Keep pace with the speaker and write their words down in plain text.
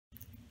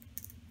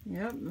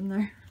Yep,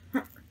 and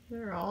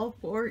they're all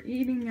four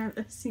eating at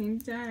the same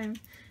time.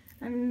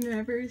 I've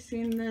never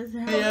seen this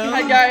happen. Yeah.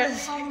 Hi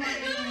guys.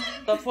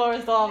 The floor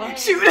is lava.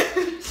 Shoot!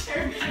 This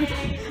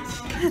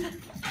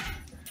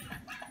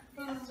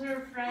is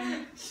her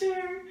friend.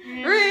 Sure.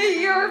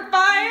 Ree, you're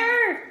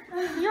fire!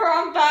 You're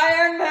on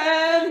fire,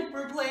 man!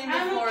 We're playing the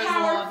floor is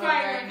lava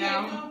right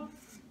now.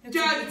 It's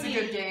a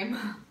good game.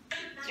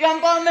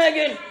 Jump on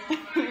Megan!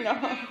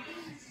 No.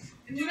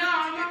 No,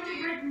 I'm not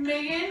gonna break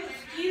Megan.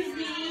 Excuse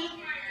me.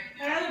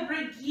 I'd rather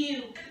break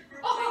you.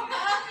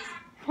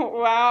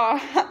 Wow,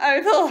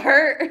 I feel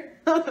hurt.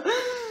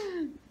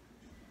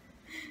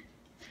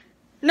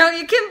 No,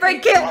 you can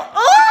break it.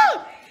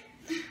 Oh!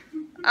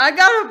 I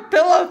got a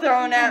pillow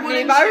thrown at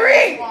me by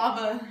Ree.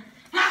 Lava.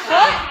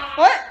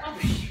 What?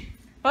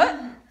 What?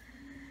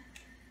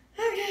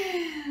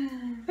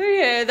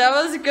 Okay, that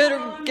was a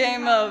good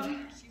game of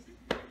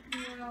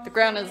the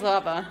ground is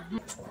lava.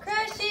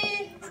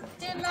 Crushy,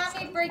 did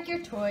mommy break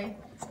your toy?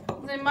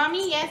 Then,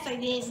 Mommy, yes, I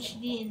did. She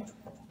did.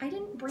 I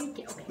didn't break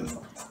it, okay?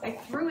 I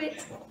threw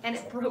it and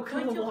it broke Do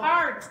on it the too wall.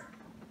 hard.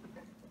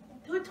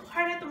 Do it too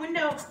hard at the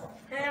window.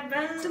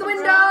 To the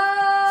window!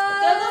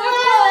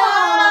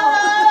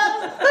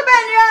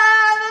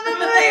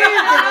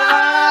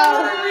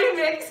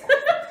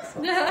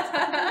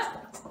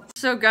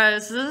 So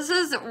guys, this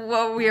is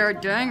what we are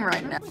doing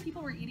right now.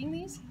 People were eating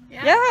these?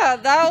 Yeah,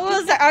 that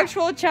was the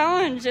actual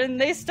challenge and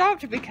they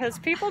stopped because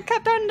people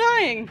kept on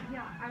dying.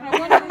 Yeah, I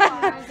wondered why.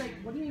 I was like,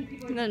 what do you mean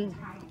people are And then eating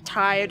tide?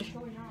 Tide. What's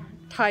going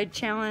on? Tide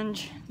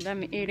challenge,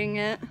 them eating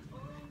it.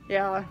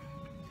 Yeah.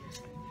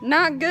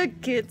 Not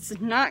good, kids.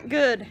 Not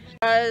good.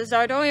 Guys,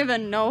 I don't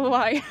even know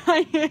why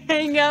I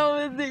hang out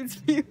with these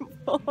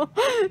people.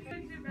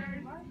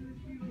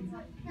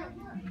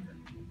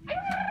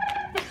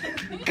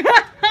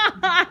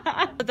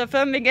 Let the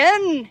fun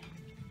begin!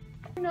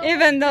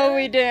 Even though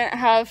we didn't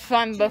have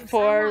fun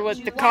before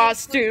with the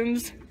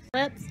costumes.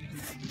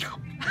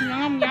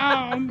 Yum,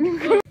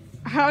 yum.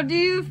 How do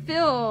you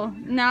feel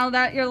now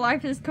that your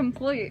life is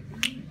complete?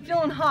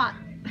 Feeling hot.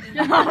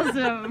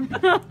 Awesome.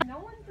 No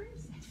one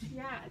brings it.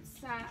 Yeah, it's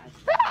sad.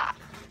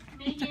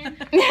 Megan.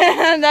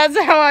 That's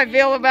how I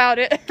feel about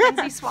it.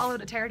 Kenzie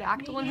swallowed a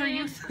pterodactyl in her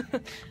youth.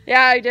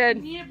 Yeah, I You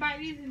did. need to buy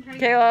these and try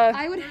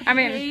Kayla, would I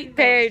mean,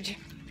 Paige,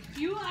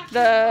 You actually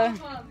the love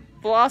them.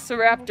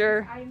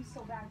 Velociraptor. I am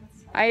so bad with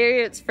stuff. I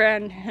ate its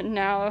friend, and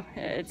now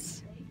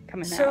it's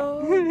coming out.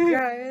 So,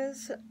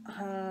 guys,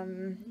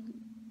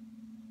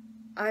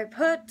 I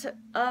put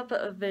up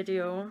a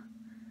video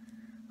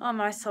on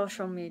my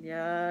social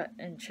media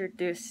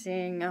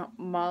introducing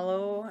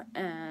Mollo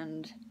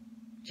and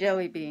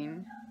Jelly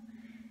Bean.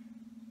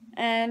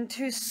 And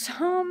to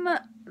sum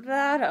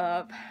that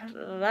up,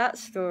 that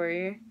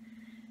story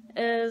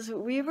is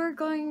we were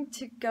going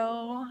to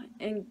go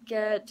and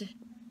get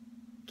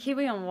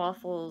Kiwi and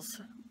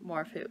Waffles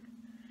more food.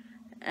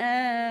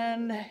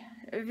 And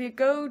if you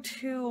go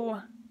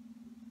to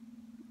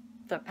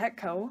the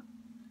Petco,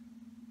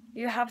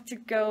 you have to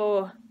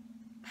go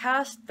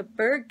past the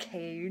bird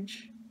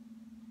cage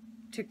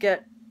to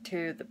get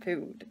to the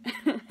food.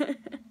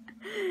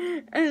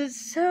 And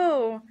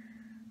so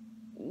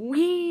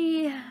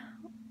we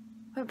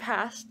went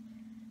past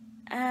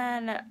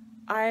and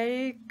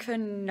I could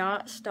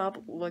not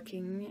stop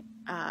looking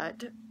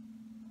at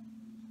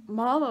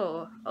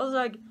Mollo. I was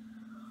like,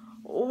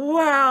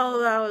 wow,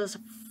 that was a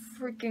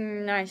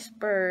freaking nice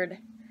bird.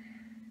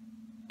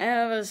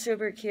 And it was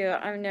super cute.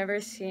 I've never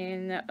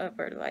seen a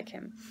bird like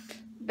him.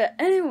 But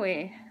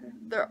anyway,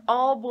 they're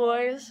all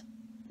boys.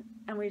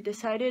 And we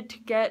decided to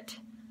get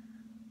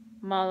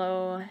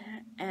Mollo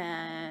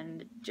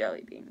and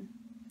Jelly Bean.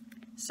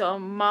 So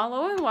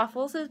Mollo and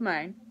Waffles is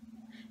mine.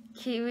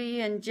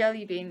 Kiwi and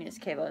Jelly Bean is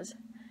Kayla's.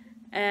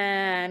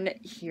 And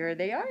here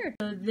they are.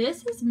 So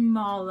this is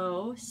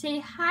Mollo. Say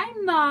hi,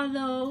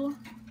 Mollo.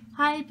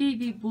 Hi,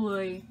 baby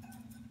boy.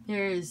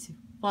 There's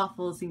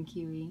Waffles and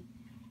Kiwi.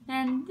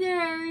 And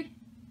there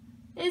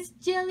is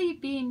Jelly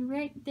Bean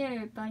right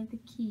there by the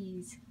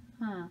keys.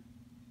 Huh.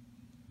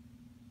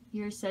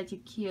 You're such a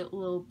cute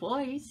little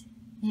boys.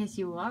 Yes,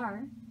 you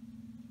are.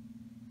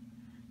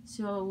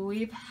 So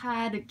we've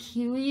had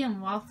Kiwi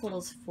and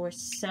Waffles for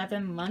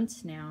 7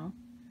 months now.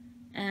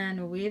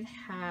 And we've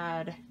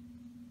had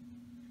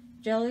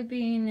Jelly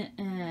Bean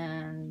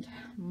and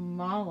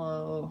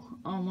Mollo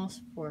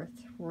almost for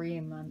 3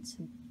 months.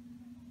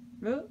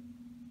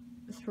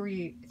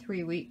 Three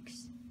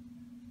weeks.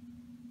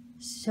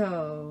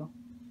 So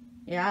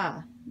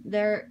yeah,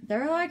 they're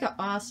like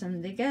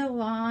awesome. They get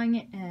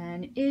along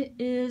and it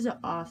is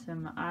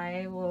awesome.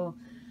 I will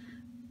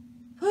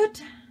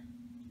put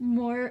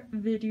more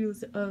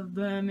videos of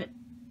them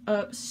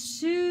up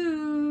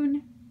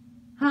soon.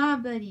 Huh,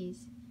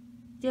 buddies?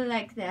 Do you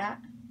like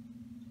that?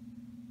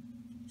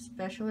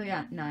 Especially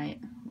at night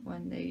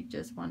when they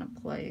just want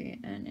to play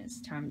and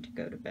it's time to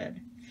go to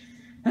bed.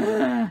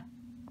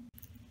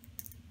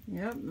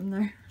 Yep,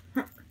 and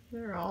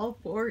they're all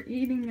four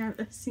eating at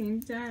the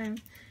same time.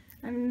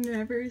 I've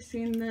never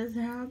seen this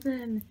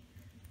happen.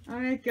 Oh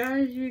my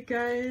gosh, you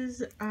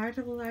guys act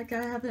like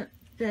I haven't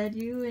fed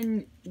you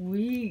in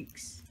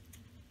weeks.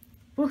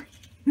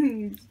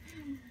 Please.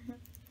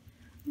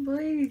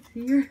 Please,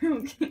 you're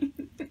okay.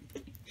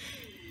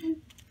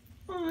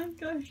 Oh my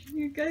gosh,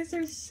 you guys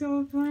are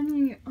so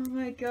funny. Oh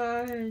my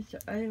gosh,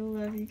 I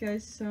love you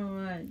guys so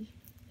much.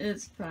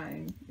 It's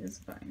fine. It's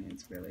fine.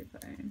 It's really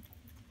fine.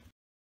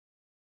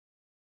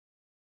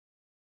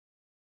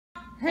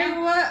 Hey,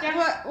 what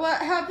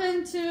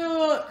happened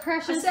to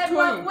Crash's I said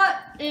toy? what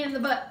in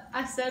the butt.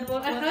 I said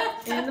what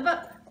in the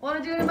butt.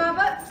 Wanna do it in my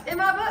butt? In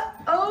my butt?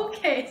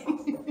 Okay.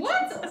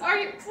 What? Are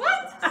you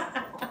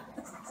what?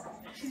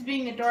 She's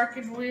being a dark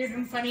and weird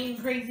and funny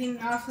and crazy and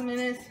awesome in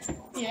this.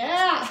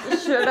 Yeah.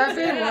 Should I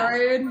be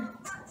worried?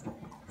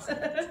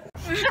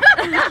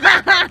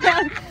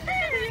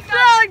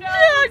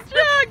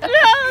 Joke!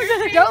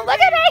 Don't look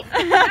at me!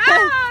 No,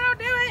 don't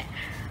do it.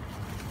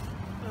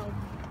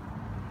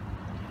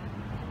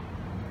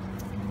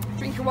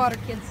 Drink your water,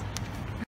 kids.